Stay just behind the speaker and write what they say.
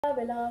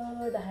වෙලාව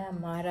 10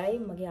 මාරයි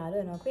මගේ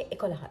යාළුවා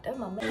එනකොට 11ට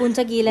මම පුංච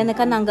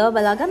ගීලනක නංගව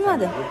බලා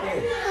ගන්නවද?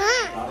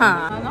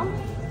 හා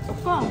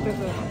ඔක්කොම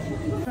ප්‍රිපෙයාර්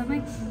තමයි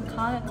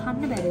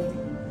කන්න බැරි.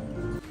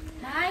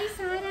 බයි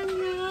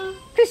සාරන්නා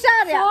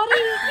ක්‍රිෂාරියා. සෝරි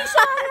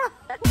ක්‍රිෂාරියා.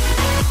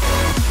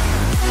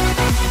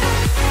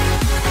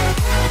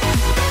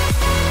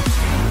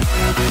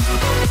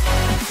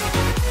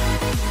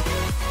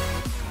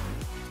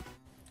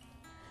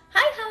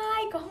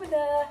 Hi කොහොමද?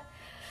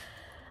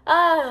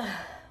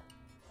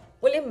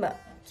 මුලින්ම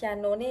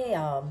කියන්න ඕනේ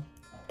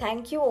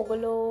thank you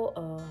ඔයගොල්ලෝ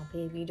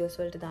අපේ වීඩියෝස්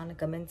වලට දාන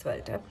කමෙන්ට්ස්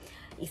වලට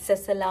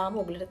ඉස්සෙල්ලාම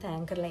ඔයගොල්ලෝට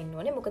thank කරලා ඉන්න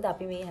ඕනේ. මොකද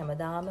අපි මේ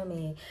හැමදාම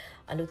මේ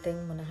අලුතෙන්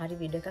මොන හරි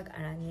වීඩියෝ එකක්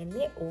අරන්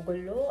එන්නේ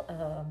ඕගොල්ලෝ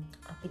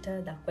අපිට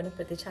දක්වන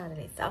ප්‍රතිචාර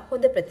නිසා,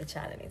 හොඳ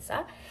ප්‍රතිචාර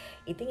නිසා.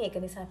 ඉතින් ඒක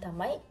නිසා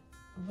තමයි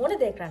මොන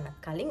දේ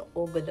කරන්නත් කලින්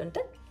ඕගොල්ලන්ට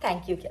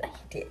thank you කියලා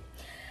හිටියේ.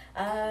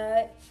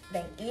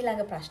 දැන් ඊළඟ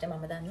ප්‍රශ්නේ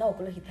මම දන්නවා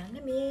ඔයගොල්ලෝ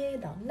හිතන්නේ මේ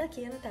දන්න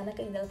කියන තැනක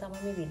ඉඳලා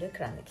තමයි මේ වීඩියෝ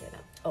කරන්න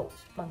කියලා. ඔව්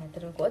මම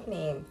ඇත්තටම කිව්වොත්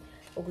මේ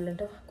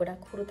ඔයගොල්ලන්ට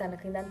ගොඩක් හුරු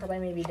තැනක ඉඳන් තමයි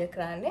මේ වීඩියෝ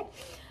කරන්නේ.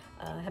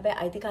 හැබැයි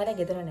අයිතිකාරය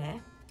ගෙදර නෑ.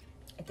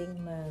 ඉතින්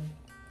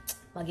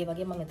මගේ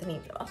වගේ මම එතන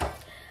ඉන්නවා.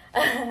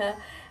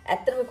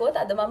 ඇත්තටම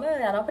කිව්වොත් අද මම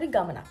යනවා පරි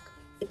ගමනක්.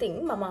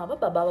 ඉතින් මම ආව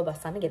බබාව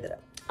බස්සන්න ගෙදර.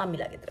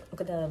 අම්මිලා ගෙදර.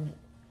 මොකද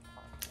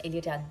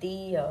එළියට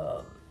යද්දී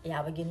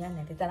යාව ගෙනියන්න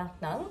නැති තැනක්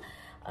නම්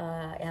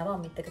යාව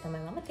අම්මිත් එක්ක තමයි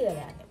මම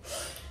තියලා යන්නේ.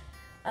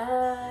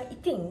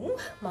 ඉතින්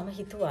මම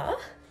හිතුවා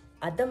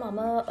අද මම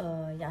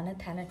යන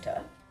තැනට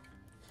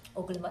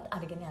ඔයගොල්ලෝවත්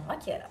අරගෙන යනවා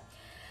කියලා.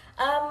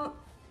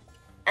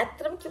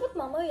 ඇත්තටම කිව්වොත්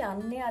මම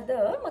යන්නේ අද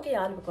මගේ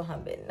යාළුවෙක්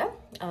හම්බෙන්න.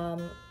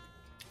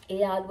 ඒ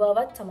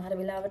යාළුවාවත් සමහර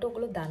වෙලාවට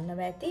ඔයගොල්ලෝ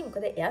දන්නවා ඇති.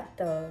 මොකද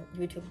එයාත්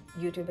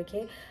YouTube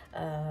එකේ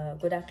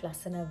ගොඩක්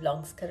ලස්සන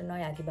vlogs කරනවා.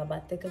 යාගේ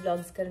බබත් එක්ක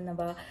vlogs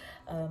කරනවා.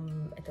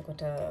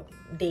 එතකොට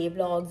day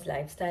vlogs,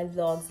 lifestyle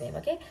vlogs මේ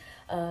වගේ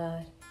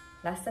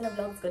ලස්සන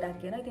vlogs ගොඩක්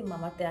කියනවා. ඉතින්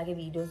මමත් එයාගේ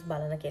videos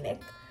බලන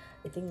කෙනෙක්.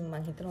 ඉතින් මම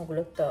හිතනවා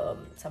ඔයගොල්ලොත්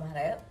සමහර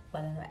අය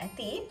බලනවා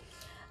ඇති.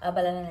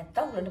 බලන්න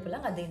නැත්තම් ඔයගොල්ලන්ට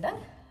පුළුවන් අද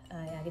ඉඳන්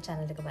එයාගේ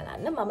channel එක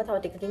බලන්න. මම තව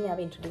ටිකකින්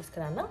එයාව introduce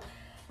කරන්නම්.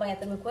 මම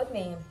ඇත්තටම කිව්වොත්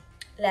මේ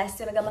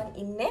ලෑස්ති වෙන ගමන්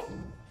ඉන්නේ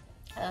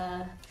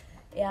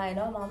එයා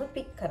එනවා මාව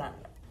පික් කරන්න.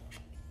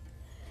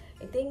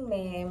 ඉතින්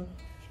මේ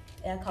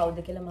එයා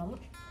කවුද කියලා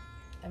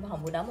මම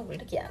හම්බුනාම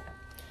ඔයගොල්ලන්ට කියන්න.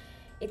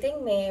 ඉතින්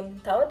මේ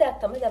තව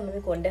දෙයක් තමයි දැන්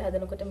මේ කොණ්ඩේ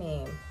හදනකොට මේ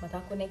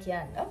මතක් වුණේ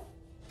කියන්න.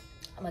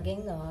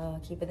 මගෙන්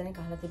කීප දෙනෙක්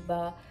අහලා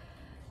තිබ්බා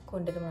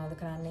කොණ්ඩේට මොනවද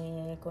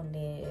කරන්නේ?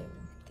 කොණ්ඩේ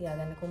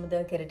තියාගන්න කොහොමද?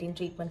 කෙරටින්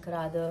ට්‍රීට්මන්ට්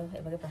කරාද?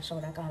 ඒ වගේ ප්‍රශ්න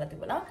ගොඩක් අහලා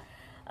තිබුණා.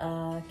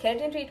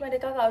 කෙරටින් ට්‍රීට්මන්ට්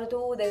එකක් අවුරුදු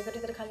 2කට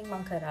විතර කලින්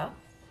මම කරා.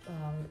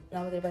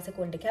 ඊට පස්සේ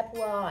කොණ්ඩේ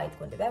කැපුවා, ආයෙත්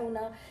කොණ්ඩේ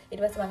වැවුණා.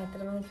 ඊට පස්සේ මම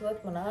හිතනවා මම කිව්වොත්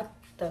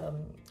මොනවත්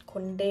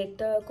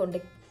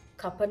කොණ්ඩේ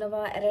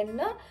කපනවා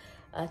ඇරෙන්න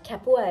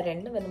කැපුවා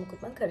ඇරෙන්න වෙන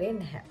මොකුත් මම කරේ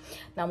නැහැ.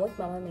 නමුත්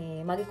මම මේ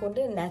මගේ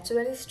කොණ්ඩේ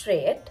naturally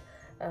straight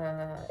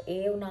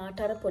ඒ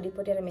උනාට අර පොඩි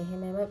අර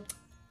මෙහෙම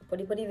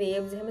පොඩි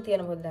waves එහෙම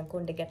තියෙන මොකද දැන්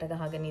කොණ්ඩේ ගැට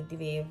ගහගෙන ඉද්දි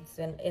waves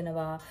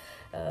එනවා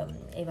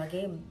ඒ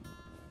වගේ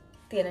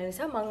තියෙන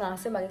නිසා මම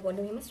ආසෙ මගේ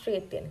කොණ්ඩේ මෙහෙම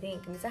straight තියෙන. ඉතින්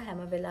ඒක නිසා හැම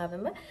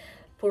වෙලාවෙම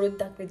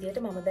පුරුද්දක් විදියට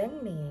මම දැන්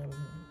මේ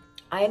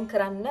අයන්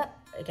කරන්න,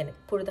 ඒ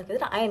කියන්නේ පුරුද්දක්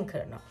විදියට අයන්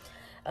කරනවා.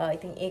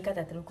 ඉතින් ඒකත්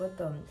අතනකොත්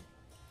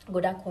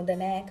ගොඩක් හොඳ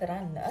නෑ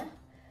කරන්න.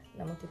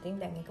 නමුත් ඉතින්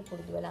දැන් ඒක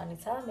පුරුදු වෙලා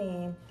නිසා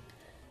මේ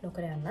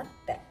නොකර යන්නත්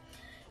බෑ.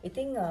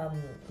 ඉතින්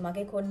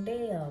මගේ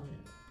කොණ්ඩේ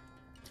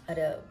අර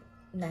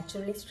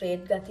naturally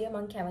straight ගතිය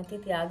මම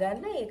කැමති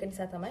තියාගන්න. ඒක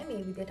නිසා තමයි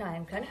මේ විදියට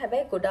අයන් කරන්නේ.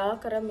 හැබැයි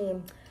ගොඩාක් අර මේ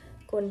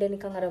කොණ්ඩේ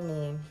නිකන් අර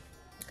මේ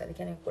මොකද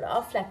කියන්නේ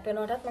ගොඩාක් ෆ්ලැට්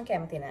වෙනවටත් මම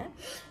කැමති නෑ.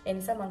 ඒ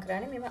නිසා මම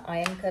කරන්නේ මෙහෙම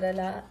අයන්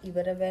කරලා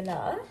ඉවර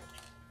වෙලා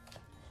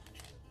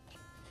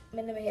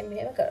මෙන්න මෙහෙම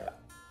කරනවා.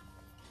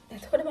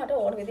 එතකොට මට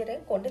ඕන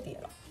විදියට කොණ්ඩේ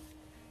තියෙනවා.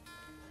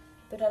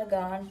 ඒතර අර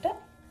ගානට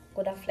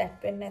ගොඩක්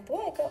ෆ්ලැට් වෙන්නේ නැතුව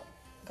ඒක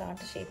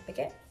ගානට ෂේප්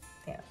එකේ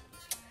තියෙනවා.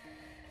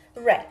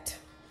 right.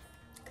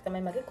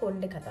 තමයි මගේ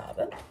කොණ්ඩේ කතාව.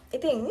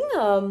 ඉතින්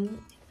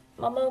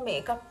මම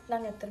මේකක්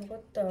නම්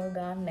ඇත්තටමත්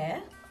ගන්න නෑ.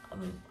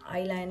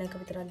 අයිලයිනර් එක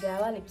විතරක්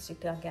ගාවා, ලිප්ස්ටික්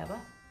ටිකක්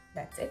ගාවා.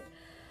 that's it.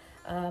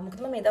 මොකද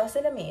මම මේ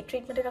දවස්වල මේ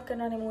ට්‍රීට්මන්ට් එකක්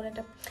කරනවානේ මූණට.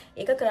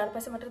 ඒක කරාට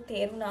පස්සේ මට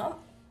තේරුණා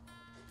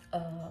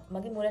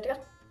මගේ මූණ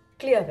ටිකක්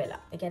ක්ලියර්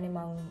වෙලා. ඒ කියන්නේ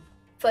මම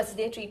first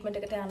day treatment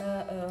එකට යන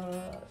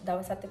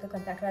දවසත් එක්ක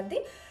කන්ටැක්ට්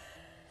කරද්දී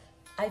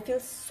I feel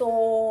so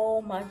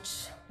much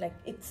like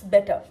it's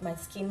better. My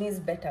skin is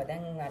better.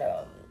 දැන් අර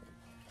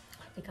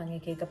නිකන්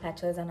එක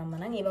patches අනම්ම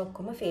නම් ඒවා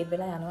ඔක්කොම fade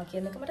වෙලා යනවා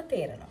කියන එක මට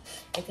තේරෙනවා.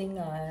 ඉතින්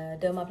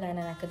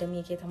Dermaplaner Academy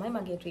එකේ තමයි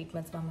මගේ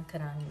treatments මම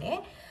කරන්නේ.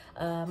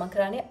 මම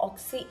කරන්නේ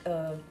Oxy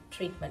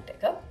treatment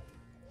එක.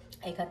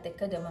 ඒකත්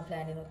එක්ක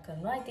Dermaplaner උත්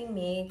කරනවා. ඉතින්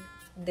මේ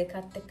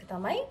දෙකත් එක්ක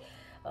තමයි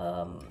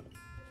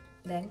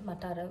දැන්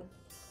මට අර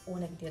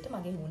ඕන විදියට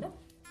මගේ මූණ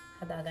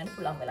හදාගන්න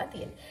පුළුවන් වෙලා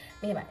තියෙන්නේ.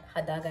 මෙහෙමයි.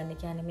 හදාගන්න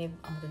කියන්නේ මේ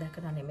අමුතු දෙයක්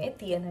කරන්නේ නෙමෙයි.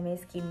 තියෙන මේ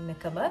ස්කින්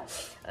එකම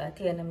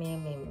තියෙන මේ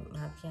මම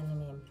කියන්නේ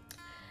මේ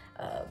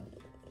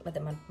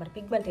මට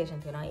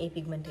පිග්මන්ටේෂන් තියෙනවා. ඒ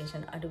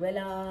පිග්මන්ටේෂන් අඩු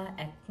වෙලා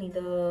ඇක්නිද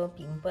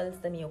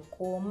පිම්පල්ස්ද මේ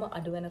ඔක්කොම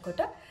අඩු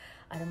වෙනකොට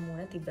අර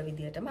මූණ තිබ්බ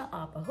විදියටම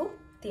ආපහු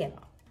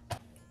තියෙනවා.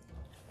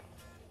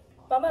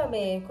 මම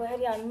මේ කොහේ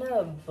හරි යන්න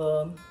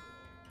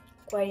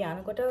කොහේ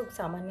යනකොට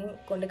සාමාන්‍යයෙන්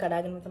කොණ්ඩේ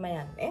කඩාගෙනම තමයි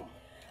යන්නේ.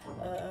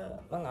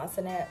 මම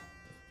ආසන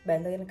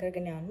බැඳගෙන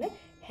කරගෙන යන්නේ.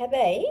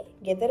 හැබැයි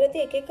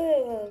ගෙදරදී එක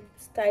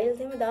ස්ටයිල්ස්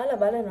එහෙම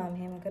දාලා බලනවා.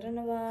 මෙහෙම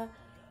කරනවා.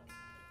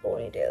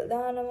 පොනිටේල්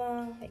දානවා.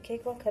 එක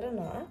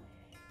කරනවා.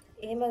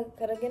 එහෙම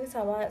කරගෙන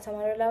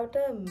සමහර වෙලාවට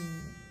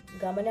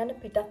ගමන යන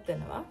පිටත්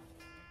වෙනවා.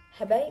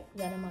 හැබැයි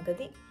යන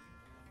මගදී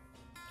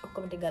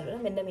ඔක්කොම ටික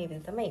ගලවලා මෙන්න මේ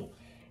විදිහට තමයි ඉන්නේ.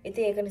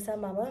 ඉතින් ඒක නිසා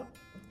මම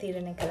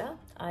තීරණය කළා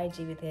ආයි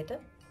ජීවිතේට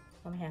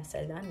මම හේර්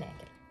ස්ටයිල් දාන්නේ නැහැ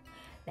කියලා.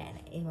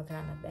 නෑ එහෙම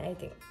කරන්න බෑ.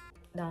 ඉතින්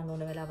දාන්න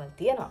ඕන වෙලාවල්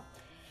තියෙනවා.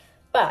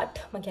 but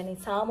මම කියන්නේ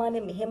සාමාන්‍ය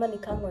මෙහෙම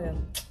නිකන් ඔය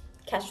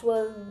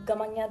casual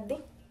ගමන්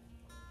යද්දී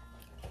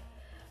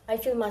I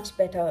feel much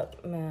better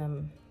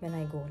when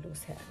I go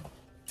loose hair.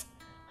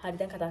 හරි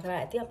දැන් කතා කරා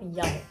ඇති අපි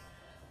යමු.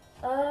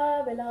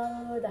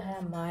 වෙලාව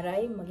 10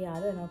 මාරයි මගේ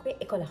යාළුවා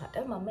එනකොට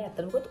 11ට මම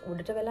ඇත්තටම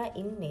උඩට වෙලා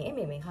ඉන්නේ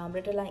මේ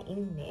කාමරේට වෙලා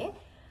ඉන්නේ.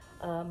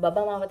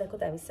 බබා මාව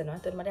දැක්කොත් ඇවිස්සනවා.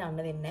 ඒතර මට යන්න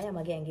දෙන්නේ නැහැ.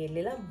 මගේ ඇඟේ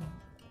එල්ලලා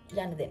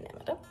යන්න දෙන්නේ නැහැ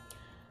මට.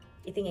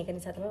 ඉතින් ඒක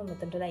නිසා තමයි මම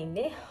මෙතනට වෙලා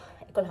ඉන්නේ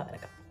 11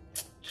 වෙනකම්.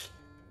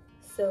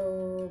 so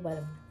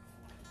බලමු.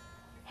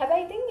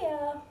 හැබැයි ඉතින්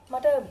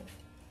මට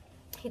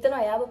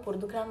හිතනවා යාව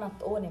පුරුදු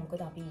කරන්නත් ඕනේ.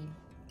 මොකද අපි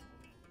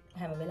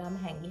හැම වෙලාවෙම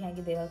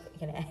හැංගි දේවල්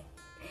කියන්නේ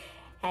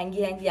හැංගි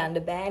යන්න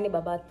බෑනේ.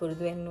 බබාත්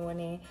පුරුදු වෙන්න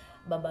ඕනේ.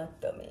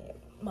 බබාත් මේ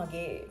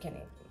මගේ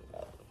කියන්නේ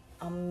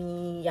අම්මි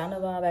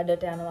යනවා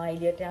වැඩට යනවා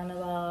එළියට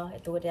යනවා.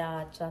 එතකොට යා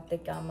ආච්චිත්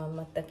එක්ක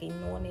අම්මත් එක්ක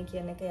ඉන්න ඕනේ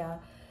කියන එක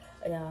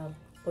යා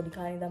පොඩි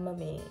කාලේ ඉඳන්ම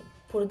මේ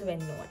පුරුදු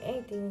වෙන්න ඕනේ.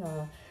 ඉතින්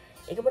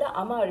ඒක පොඩ්ඩක්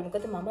අමාරුයි.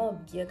 මොකද මම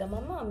ගිය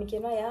ගමන්ම අම්මි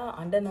කියනවා යා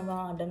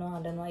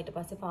අඬනවා. ඊට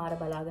පස්සේ පාර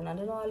බලාගෙන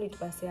අඬනවලු. ඊට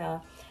පස්සේ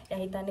යා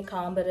හිතන්නේ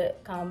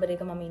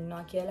කාමරයක මම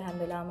ඉන්නවා කියලා හැම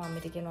වෙලාවම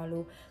අම්මිට කියනවලු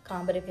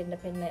කාමරේ පෙන්න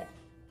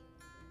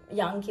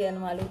යන්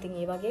කියනවලු. ඉතින්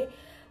ඒ වගේ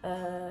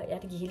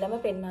යට ගිහිල්ලාම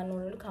පෙන්නන්න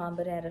ඕනලු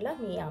කාමරේ ඇරලා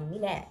මේ අම්මි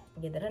නෑ.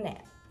 ගෙදර නෑ.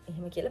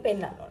 එහෙම කියලා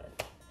පෙන්නන්න ඕනලු.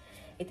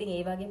 ඉතින්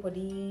ඒ වගේ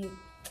පොඩි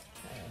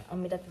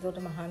අම්මිටත්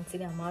ඒකට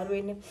මහන්සිනේ අමාරු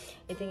වෙන්නේ.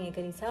 ඉතින් ඒක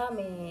නිසා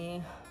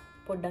මේ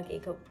පොඩ්ඩක්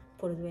ඒක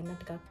පුරුදු වෙන්න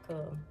ටිකක්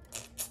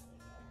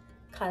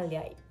කල්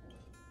යයි.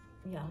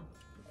 යා.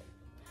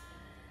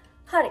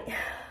 හරි.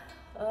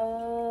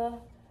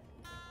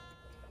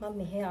 මම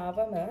මෙහෙ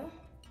ආවම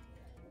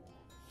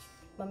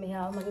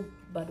මගේ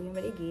බඩුවෙන්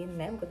වැඩි ගේන්නේ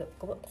නැහැ. මොකද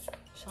ඔක්කොම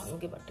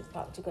ශානුගේ බට්ටි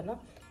පාවිච්චි කරනවා.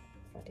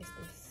 What is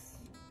this?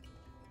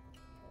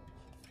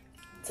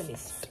 It's a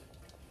list.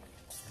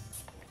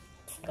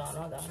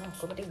 ගානවා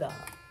ඔක්කොම ටික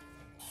ගානවා.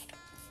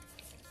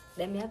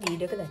 දැන් මෙයා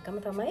වීඩියෝ එක දැක්කම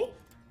තමයි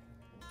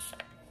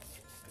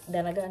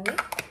දැනගන්නේ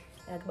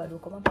එයාගේ බඩුව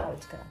කොහොම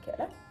පාවිච්චි කරා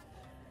කියලා.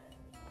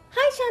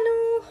 Hi Shanu.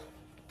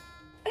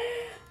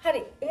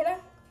 හරි එහෙනම්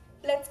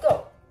let's go.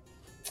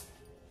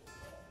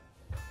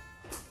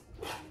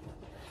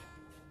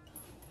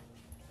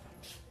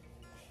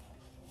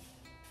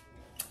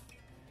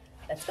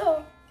 Let's go.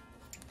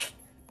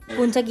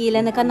 පුංචා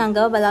ගීලනකන් අංගව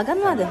බලා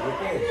ගන්නවද?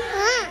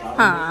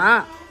 හා.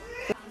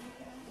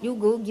 You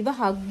go give a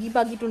hug, give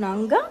a to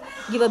Nanga,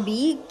 give a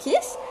big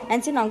kiss,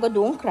 and say Nanga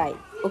don't cry.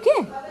 Okay?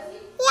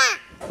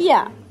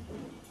 Yeah.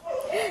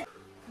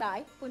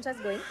 Bye. Puncha's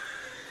going.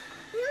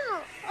 No.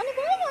 Annie,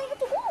 going? I have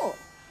to go.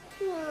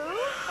 No.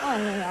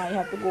 Annie, I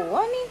have to go.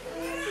 Annie.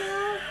 No.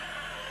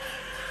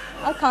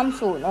 I'll come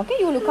soon. Okay?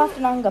 You look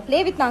after Nanga.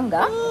 Play with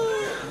Nanga.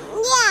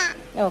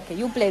 Yeah. Okay,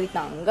 you play with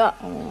Nanga.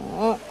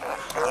 Oh.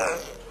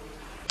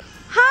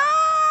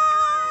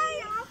 Hi!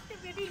 After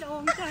very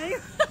long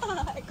time.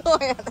 Go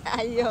ahead.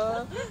 Ayo.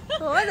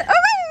 Go ahead. Oh,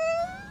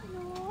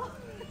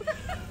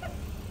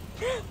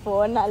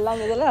 phone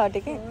අල්ලන් ඉඳලා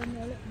ටිකේ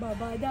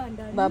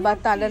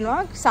බබාත් අඬනවා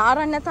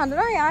සාරන්නත්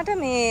අඬනවා යාට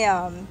මේ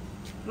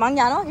මං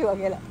යනවා කිව්වා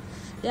කියලා.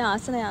 එයා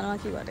ආසන යනවා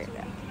කිව්වට.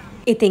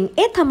 ඉතින්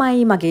ඒ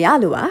තමයි මගේ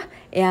යාළුවා.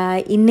 එයා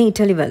ඉන්නේ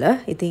ඉටලි වල.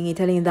 ඉතින්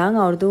ඉටලි ඉඳන්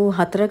අවුරුදු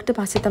 4කට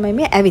පස්සේ තමයි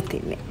මේ ඇවිත්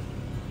ඉන්නේ.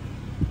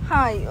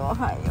 හයියෝ.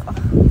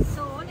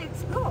 So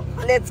let's go.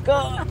 Let's go.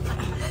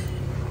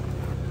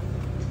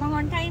 මම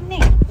on time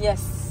නේ.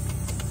 Yes.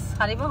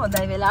 හරිම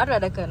හොඳයි වෙලාවට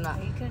වැඩ කරනවා.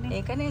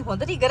 ඒකනේ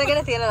හොඳට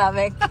ඉගෙනගෙන තියෙන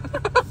ළමෙක්.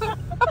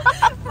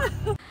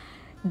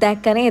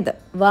 දැක්ක නේද?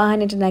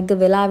 වාහනේට නැග්ග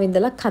වෙලාවෙ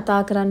ඉඳලා කතා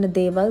කරන්න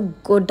දේවල්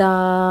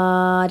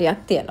ගොඩාරියක්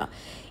තියෙනවා.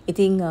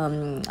 ඉතින්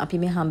අපි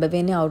මේ හම්බ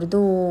වෙන්නේ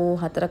අවුරුදු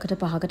 4කට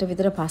 5කට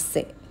විතර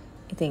පස්සේ.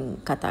 ඉතින්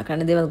කතා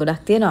කරන්න දේවල්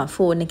ගොඩක් තියෙනවා.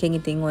 ෆෝන් එකෙන්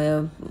ඉතින්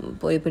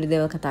ඔය පොඩි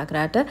දේවල් කතා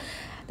කරාට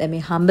දැන්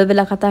මේ හම්බ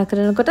වෙලා කතා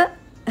කරනකොට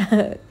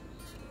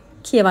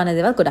කියවන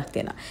දේවල් ගොඩක්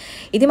තියෙනවා.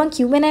 ඉතින් මං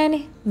කිව්වේ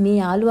නෑනේ මේ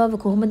යාළුවව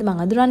කොහොමද මං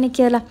අඳුරන්නේ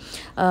කියලා.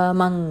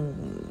 මං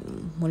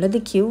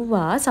මුලදී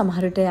කිව්වා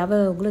සමහර විට යව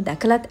ඔයගොල්ලෝ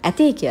දැකලත්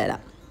ඇති කියලා.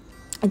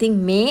 ඉතින්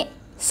මේ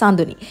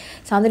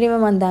සඳුනිම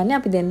මන් දන්නේ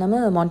අපි දෙන්නම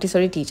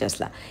මොන්ටිසොරි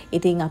ටීචර්ස්ලා.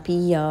 ඉතින් අපි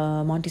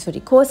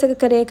මොන්ටිසොරි කෝස් එක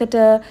කරේ එකට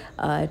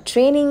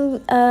ට්‍රේනින්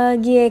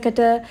ගියේ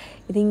එකට.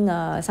 ඉතින්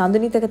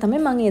සඳුනිත් එක තමයි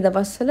මම ඒ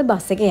දවස්වල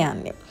බස් එකේ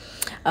යන්නේ.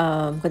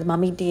 මොකද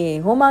මම හිටියේ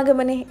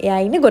හෝමාගමනේ. එයා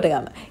ඉන්නේ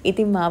ගොඩගම.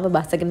 ඉතින් මාව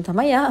බස් එකෙන්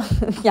තමයි එයා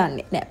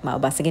යන්නේ. නෑ මාව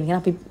බස් එකෙන් කියන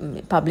අපි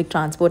පබ්ලික්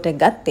ට්‍රාන්ස්පෝර්ට් එක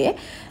ගත්තේ.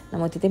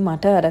 නමුත් ඉතින්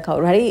මට අර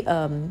කවුරු හරි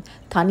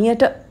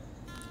තනියට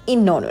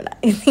ඉන්න ඕන වුණා.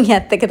 ඉතින්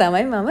ඇත්ත එක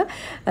තමයි මම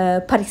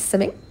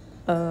පරිස්සමෙන්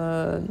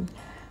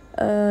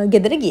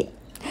ගෙදර ගියේ.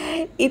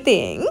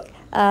 ඉතින්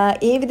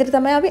ඒ විදිහට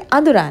තමයි අපි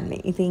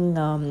අඳුරන්නේ. ඉතින්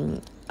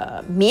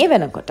මේ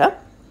වෙනකොට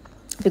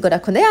අපි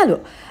ගොඩක් හොඳ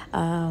යාළුවෝ.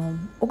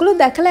 ඔගොල්ලෝ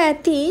දැකලා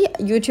ඇති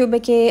YouTube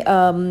එකේ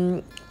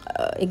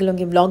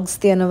ඒගොල්ලෝගේ vlogs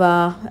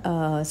තියෙනවා.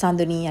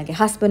 සඳුනියාගේ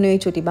husband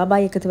චුටි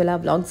බබයි එකතු වෙලා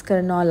vlogs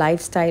කරනවා,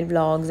 lifestyle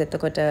vlogs,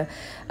 එතකොට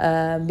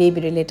baby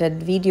related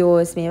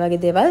videos මේ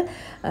වගේ දේවල්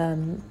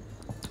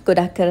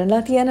ගොඩක්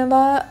කරලා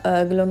තියෙනවා.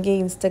 ඒගොල්ලෝගේ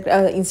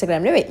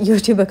Instagram නෙවෙයි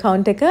YouTube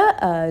account එක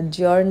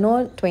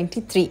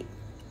Giorno23.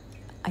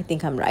 I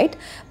think I'm right.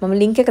 මම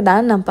link එක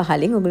දාන්නම්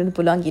පහලින්. ඔයගොල්ලන්ට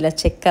පුළුවන් ගිහලා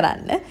check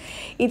කරන්න.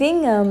 ඉතින්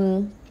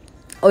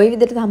ওই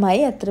විදිහට තමයි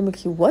අත්‍තරම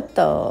කිව්වොත්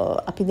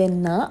අපි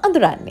දෙන්න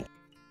අඳුරන්නේ.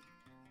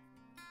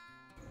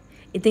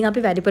 ඉතින් අපි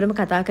වැඩිපුරම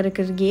කතා කර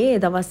ගියේ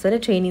දවස්වල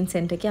ට්‍රේනින්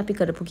සෙන්ටර් එකේ අපි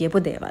කරපු කියපු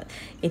දේවල්.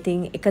 ඉතින්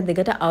එක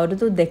දිගට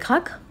අවුරුදු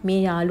 2ක් මේ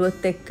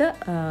යාළුවොත් එක්ක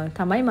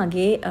තමයි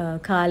මගේ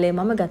කාලය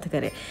මම ගත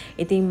කරේ.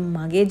 ඉතින්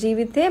මගේ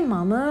ජීවිතේ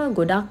මම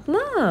ගොඩක්ම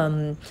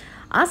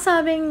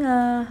ආසාවෙන්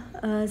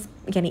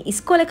يعني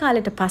ඉස්කෝලේ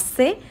කාලෙට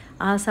පස්සේ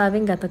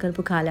ආසාවෙන් ගත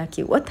කරපු කාලයක්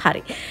කිව්වොත්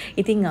හරි.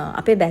 ඉතින්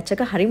අපේ බැච්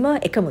එක හරිම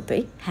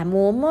එකමුතුයි.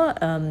 හැමෝම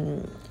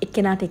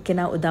එක්කෙනාට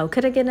එක්කෙනා උදව්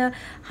කරගෙන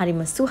හරිම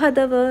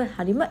සුහදව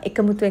හරිම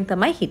එකමුතුවෙන්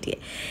තමයි හිටියේ.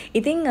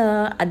 ඉතින්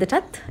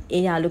අදටත්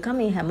ඒ යාළුකම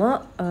මේ හැම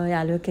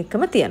යාළුවෙක්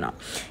එක්කම තියෙනවා.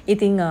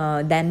 ඉතින්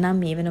දැන් නම්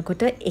මේ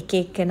වෙනකොට එක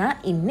එක්කෙනා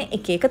ඉන්නේ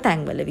එක එක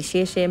තැන්වල,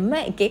 විශේෂයෙන්ම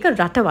එක එක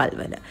රටවල්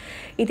වල.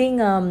 ඉතින්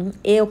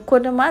ඒ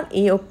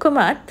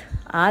ඔක්කොමත්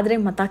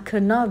ආදරෙන් මතක්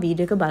කරනවා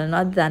වීඩියෝ එක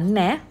බලනවද දන්නේ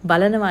නැහැ.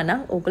 බලනවා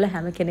නම් ඕගොල්ලෝ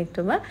හැම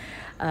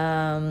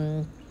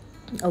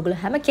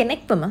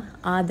කෙනෙක්වම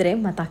ආදරෙන්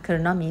මතක්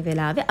කරනවා මේ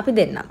වෙලාවේ අපි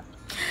දෙන්නා.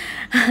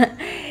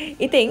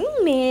 ඉතින්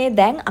මේ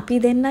දැන් අපි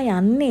දෙන්න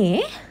යන්නේ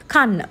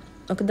කන්න.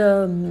 මොකද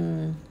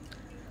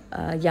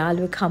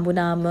යාළුවෙක්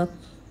හම්බුනාම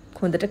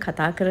හොඳට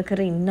කතා කර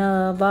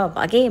ඉන්නවා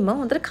වගේම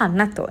හොඳට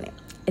කන්නත් ඕනේ.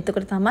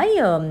 එතකොට තමයි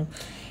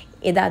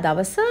එදා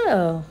දවස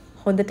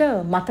හොඳට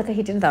මතක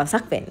හිටින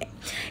දවසක් වෙන්නේ.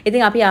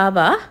 ඉතින් අපි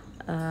ආවා.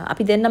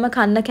 අපි දෙන්නම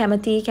කන්න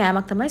කැමති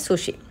කෑමක් තමයි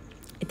සුෂි.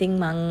 ඉතින්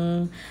මං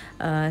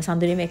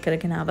සඳුනි මේක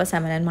කරගෙන ආවා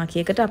සැමලන්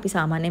මාකියකට. අපි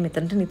සාමාන්‍යයෙන්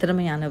මෙතනට නිතරම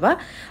යනවා.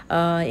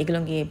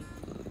 ඒගොල්ලෝගේ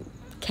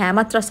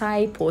කෑමත් රසයි,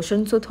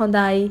 පෝෂන්ස් උත්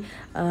හොඳයි,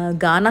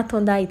 ගානත්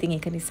හොඳයි. ඉතින්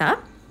ඒක නිසා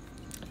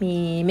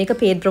මේක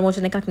paid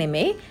promotion එකක්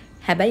නෙමෙයි.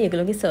 හැබැයි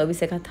ඒගොල්ලෝගේ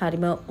සර්විස් එකත්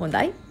හරිම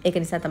හොඳයි. ඒක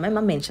නිසා තමයි මම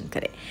මෙන්ෂන්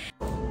කරේ.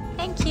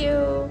 Thank you.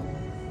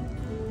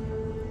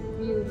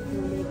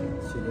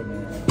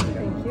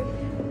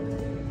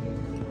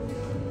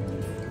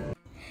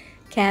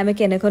 කෑම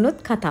කෙනකනුත්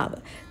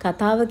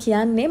කතාව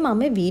කියන්නේ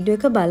මම වීඩියෝ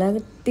එක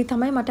බලද්දි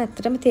තමයි මට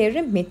ඇත්තටම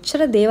තේරෙන්නේ මෙච්චර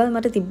දේවල්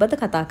මට තිබ්බද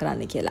කතා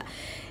කරන්න කියලා.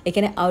 ඒ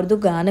කියන්නේ අවුරුදු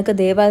ගානක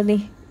දේවල්නේ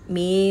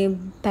මේ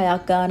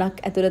පැයක් ගානක්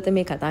ඇතුළත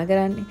මේ කතා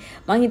කරන්නේ.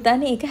 මම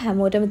හිතන්නේ ඒක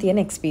හැමෝටම තියෙන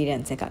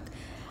එක්ස්පීරියන්ස් එකක්.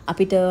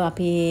 අපිට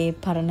අපේ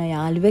පරණ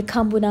යාළුවෙක්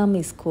හම්බුනාම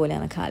ඉස්කෝලේ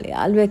යන කාලේ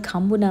යාළුවෙක්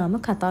හම්බුනාම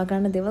කතා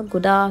කරන්න දේවල්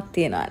ගොඩාක්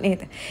තියෙනවා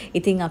නේද?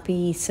 ඉතින් අපි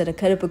ඉස්සර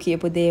කරපු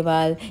කියපු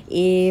දේවල්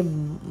ඒ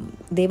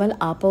දේවල්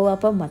ආපහු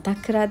මතක්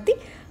කරද්දි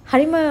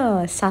හරිම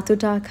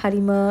සතුටක්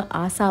හරිම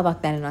ආසාවක්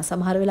දැනෙනවා.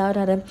 සමහර වෙලාවට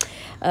අර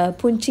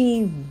පුංචි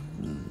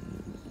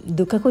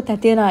දුකකුත්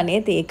ඇති වෙනවා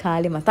නේද ඒ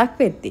කාලේ මතක්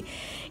වෙද්දි.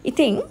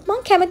 ඉතින් මම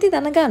කැමති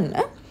දැනගන්න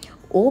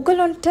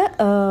ඕගොල්ලන්ට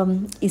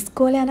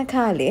ඉස්කෝලේ යන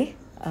කාලේ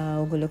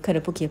ඕගොල්ලෝ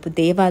කරපු කියපු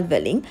දේවල්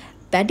වලින්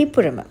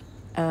වැඩිපුරම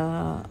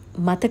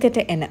මතකට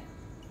එන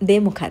දේ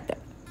මොකද්ද?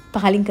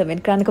 පහලින්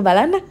කමෙන්ට් කරන්නකෝ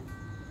බලන්න.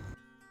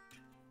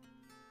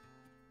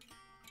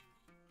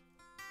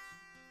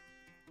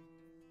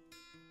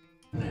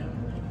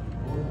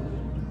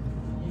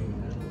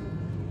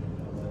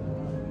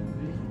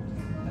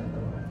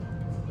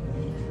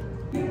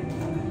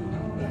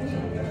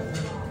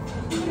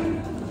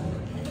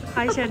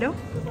 Hi, Shadow.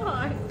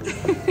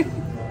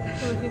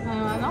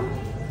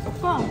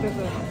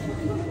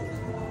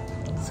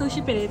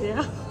 Sushi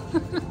Pereira.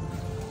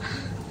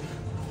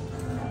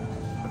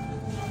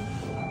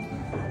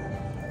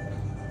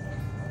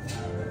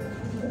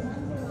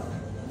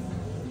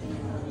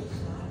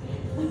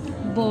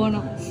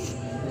 Bono.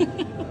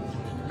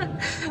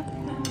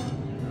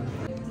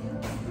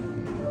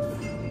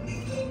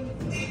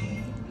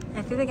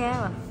 ඇතිද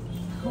ගෑවා?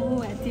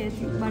 ඇති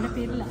මට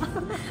පිරලා.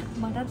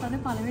 මටත් අද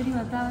පළවෙනි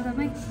වතාව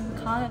තමයි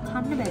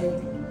කන්න බැරි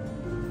වුණේ.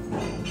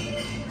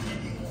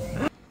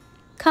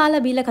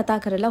 කාලා බීලා කතා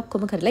කරලා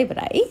ඔක්කොම කරලා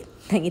ඉවරයි.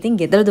 දැන් ඉතින්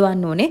ගෙදර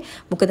දුවන්න ඕනේ.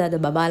 මොකද අද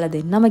බබාලා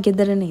දෙන්නම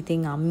ගෙදරනේ.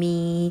 ඉතින්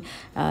අම්මී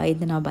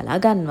එදෙනා බලා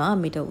ගන්නවා.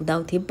 අම්මිට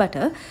උදව් තිබ්බට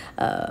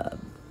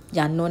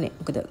යන්න ඕනේ.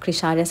 මොකද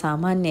ක්‍රිෂාරිය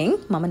සාමාන්‍යයෙන්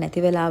මම නැති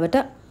වෙලාවට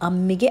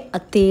අම්මිගේ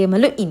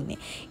අතේමලු ඉන්නේ.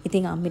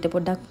 ඉතින් අම්මිට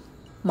පොඩ්ඩක්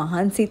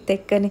මහන්සිත්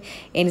එක්කනේ.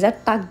 ඒ නිසා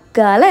ටක්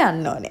ගාලා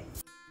යන්න ඕනේ.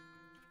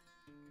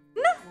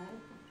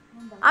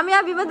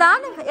 අමියා බිම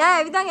දාන්න. එයා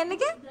ඇවිදන් එන්න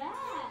කිය.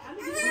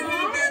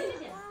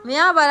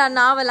 මෙයා බලන්න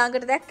ආව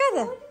ළඟට දැක්කද?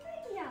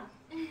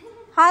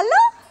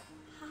 හලෝ.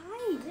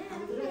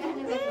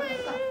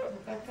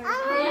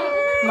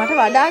 මට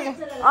වඩා ගන්න.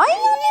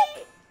 අයියෝනේ.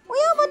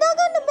 ඔයා වඩා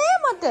ගන්න බෑ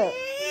මට.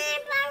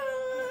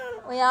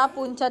 ඔයා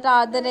පුංචට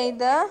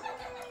ආදරේද?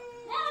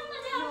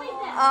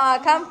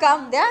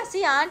 Come. There,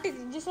 see auntie.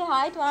 Did you say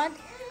hi to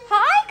auntie?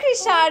 Hi,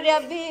 Krisharia,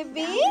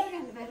 baby.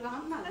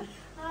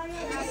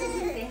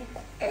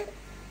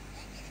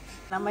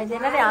 Namai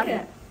denak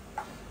yන්න.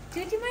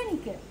 Cuti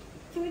Monica.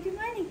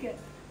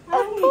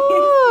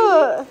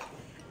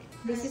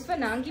 This is for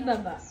Nangi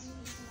Baba.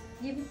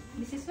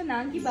 This is for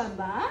Nangi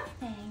Baba.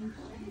 Thank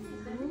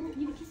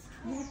Give a kiss.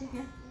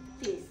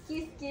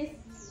 Kiss.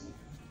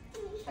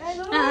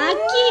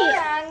 Aki.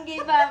 Nangi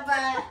Baba.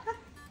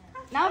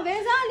 Now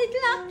where's our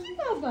little Nangi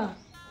Baba?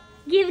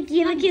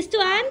 Give a kiss to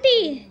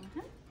auntie.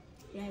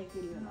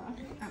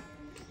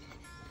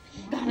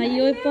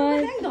 Ayo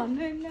Paul.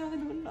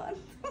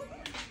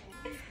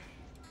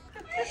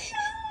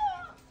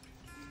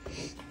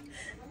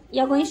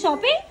 You're going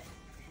shopping?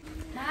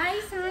 Bye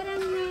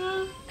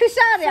Saranya.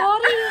 Krisharya.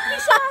 Sorry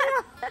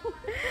Krishara.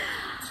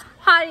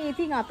 හරි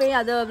ඉතින් අපේ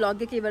අද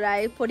vlog එක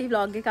ඉවරයි පොඩි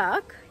vlog එකක්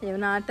ඒ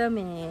වුණාට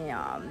මේ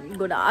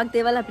ගොඩාක්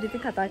දේවල් අපිට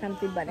ඉතින් කතා කරන්න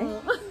තිබ්බනේ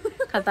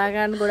කතා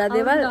කරන්න ගොඩාක්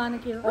දේවල්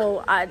ඔව්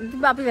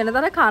අපි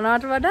වෙනතර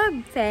කනවට වඩා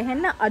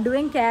සෑහෙන්න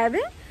අඩුවෙන්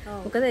කෑවේ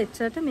මොකද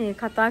එච්චරට මේ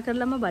කතා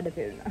කරලම බඩ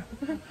පිරුණා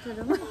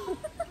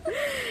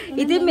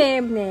ඉතින්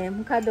මේ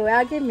මොකද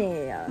ඔයාගේ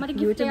මේ මට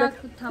gift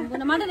එකක්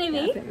හම්බුණා මට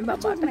නෙවෙයි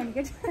බබාට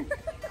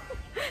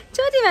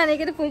චෝටි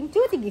මැනිකට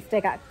චෝටි gift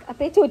එකක්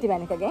අපේ චෝටි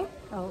මැනිකගෙන්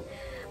ඔව්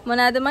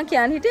මොනවාද මම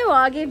කියන්න හිටියේ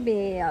ඔයාගේ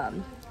මේ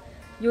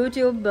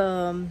YouTube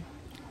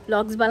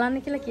vlogs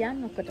බලන්න කියලා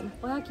කියන්න ඔක්කොටම.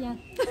 ඔයා කියන්න.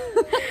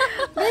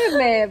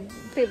 මේ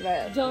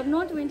Giorno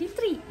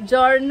 23.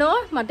 Giorno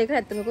මට ඒක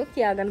ඇත්තමකෝ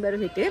කියාගන්න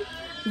බැරුව හිටියේ.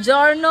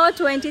 Giorno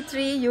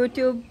 23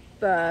 YouTube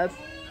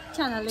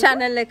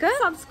channel එක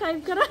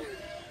subscribe කරන්න.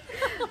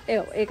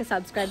 ඒක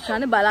subscribe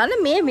කරන්න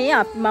බලන්න මේ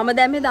මම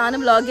දැන් මේ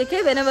දාන vlog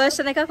එකේ වෙන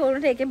version එකක්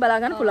උරුට ඒකෙන්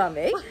බලා ගන්න පුළුවන්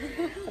වෙයි.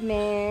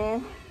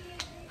 මේ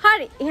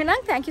Hari,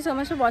 එහෙනම් thank you so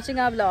much for watching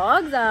our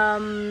vlogs.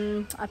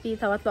 අපි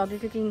තවත් vlog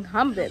එකකින්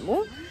හම්බෙමු.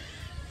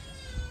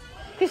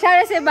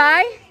 Krisharya say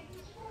bye.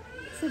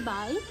 Say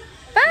bye.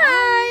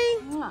 Bye.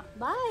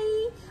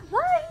 Bye.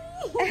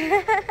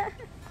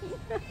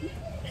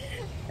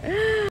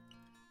 Bye.